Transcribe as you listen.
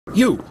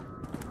You!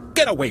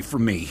 Get away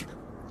from me!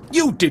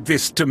 You did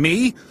this to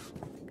me!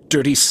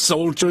 Dirty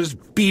soldiers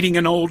beating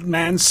an old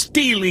man,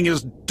 stealing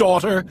his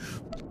daughter!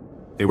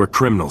 They were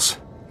criminals,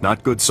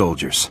 not good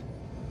soldiers.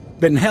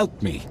 Then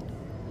help me.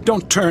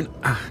 Don't turn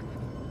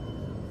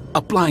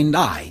a blind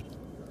eye,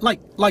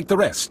 like the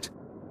rest.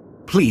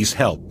 Please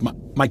help.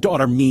 My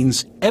daughter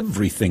means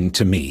everything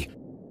to me.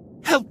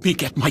 Help me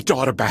get my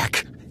daughter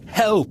back.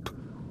 Help!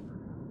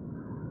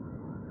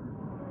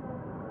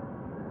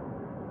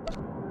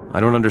 I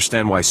don't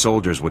understand why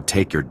soldiers would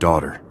take your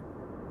daughter.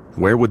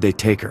 Where would they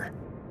take her?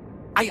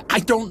 I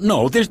don't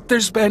know.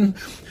 There's been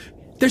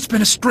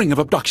a string of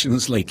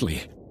abductions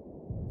lately.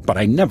 But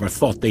I never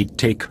thought they'd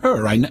take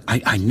her.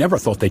 I never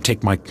thought they'd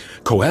take my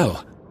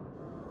Coel.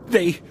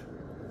 They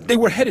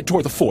were headed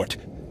toward the fort.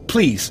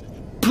 Please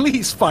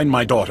find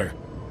my daughter.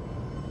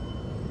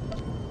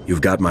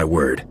 You've got my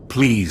word.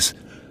 Please,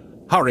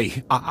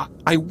 hurry.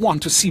 I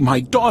want to see my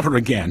daughter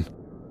again.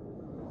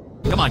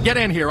 Come on, get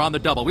in here on the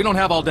double. We don't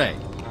have all day.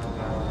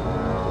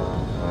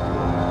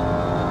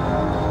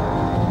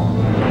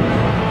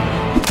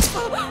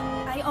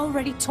 I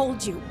already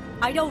told you.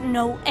 I don't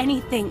know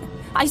anything.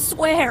 I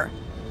swear.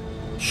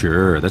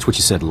 Sure, that's what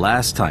you said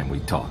last time we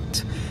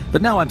talked.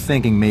 But now I'm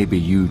thinking maybe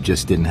you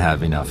just didn't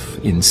have enough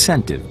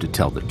incentive to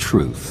tell the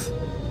truth.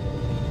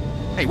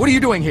 Hey, what are you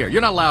doing here?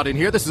 You're not allowed in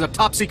here. This is a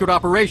top-secret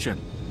operation.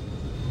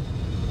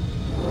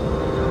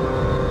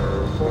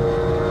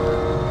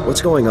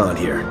 What's going on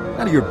here?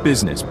 None of your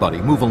business, buddy.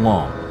 Move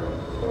along.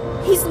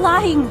 He's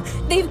lying.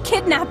 They've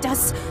kidnapped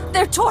us.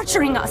 They're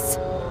torturing us.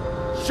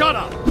 Shut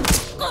up!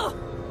 Ugh.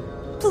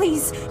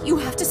 Please, you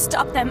have to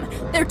stop them.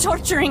 They're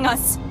torturing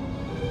us.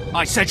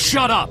 I said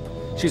shut up!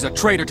 She's a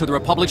traitor to the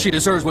Republic. She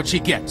deserves what she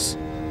gets.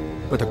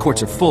 But the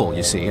courts are full,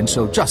 you see, and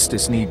so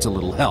justice needs a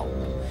little help.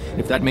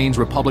 If that means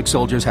Republic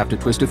soldiers have to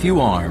twist a few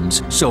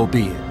arms, so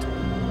be it.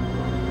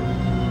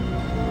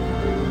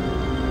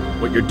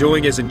 What you're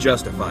doing isn't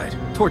justified.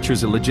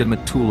 Torture's a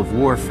legitimate tool of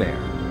warfare.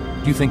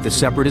 Do you think the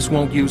Separatists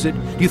won't use it?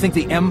 Do you think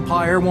the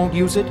Empire won't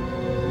use it?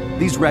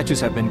 These wretches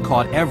have been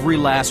caught, every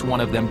last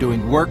one of them,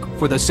 doing work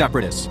for the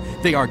Separatists.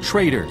 They are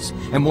traitors,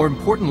 and more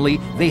importantly,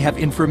 they have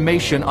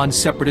information on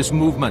Separatist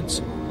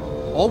movements.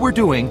 All we're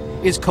doing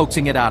is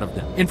coaxing it out of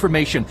them.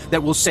 Information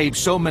that will save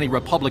so many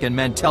Republican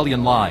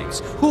Mantellian lives.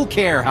 Who'll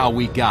care how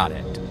we got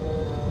it?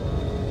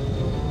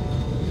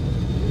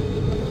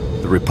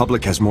 The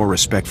Republic has more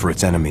respect for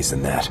its enemies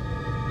than that.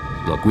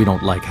 Look, we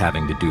don't like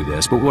having to do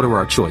this, but what are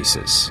our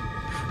choices?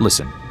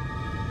 Listen,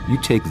 you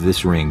take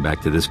this ring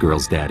back to this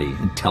girl's daddy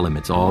and tell him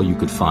it's all you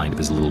could find of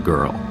his little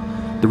girl.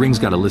 The ring's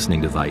got a listening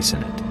device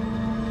in it.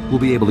 We'll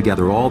be able to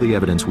gather all the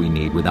evidence we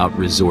need without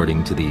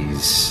resorting to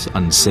these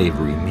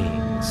unsavory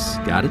means.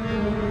 Got it?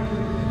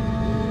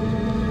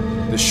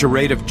 The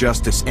charade of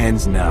justice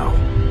ends now.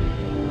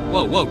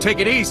 Whoa, take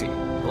it easy.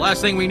 The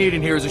last thing we need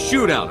in here is a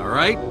shootout, all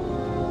right?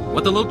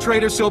 What the little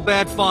traitor's so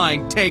bad,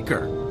 fine, take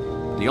her.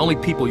 The only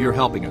people you're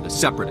helping are the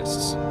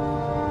Separatists.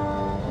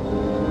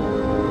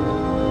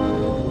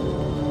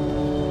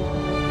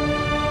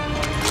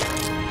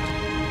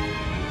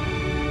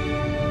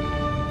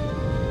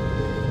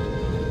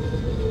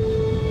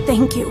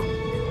 Thank you.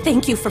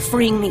 Thank you for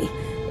freeing me.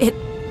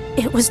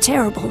 It was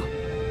terrible.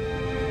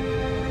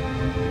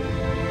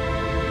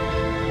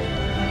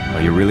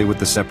 Are you really with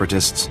the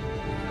Separatists?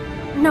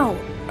 No,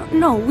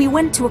 we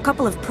went to a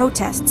couple of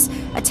protests,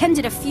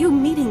 attended a few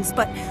meetings,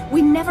 but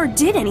we never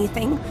did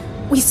anything.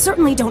 We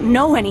certainly don't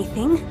know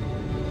anything.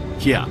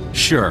 Yeah,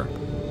 sure.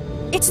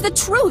 It's the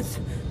truth.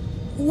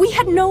 We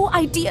had no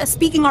idea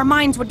speaking our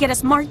minds would get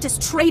us marked as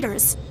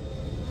traitors.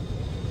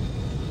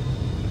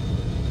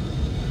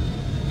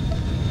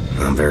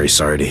 I'm very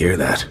sorry to hear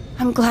that.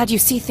 I'm glad you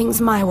see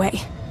things my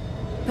way.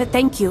 But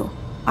thank you.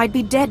 I'd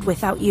be dead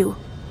without you.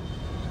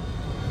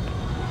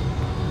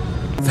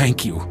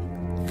 Thank you.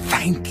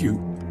 Thank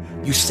you.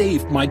 You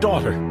saved my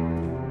daughter.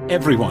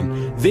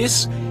 Everyone,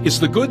 this is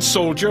the good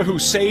soldier who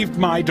saved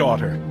my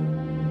daughter.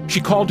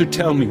 She called to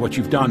tell me what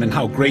you've done and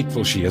how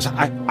grateful she is.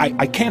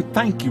 I can't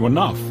thank you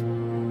enough.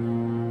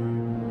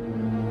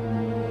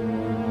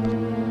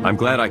 I'm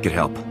glad I could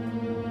help.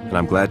 And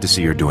I'm glad to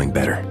see you're doing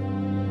better.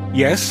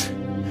 Yes?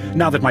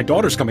 Now that my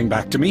daughter's coming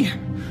back to me,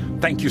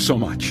 thank you so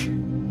much.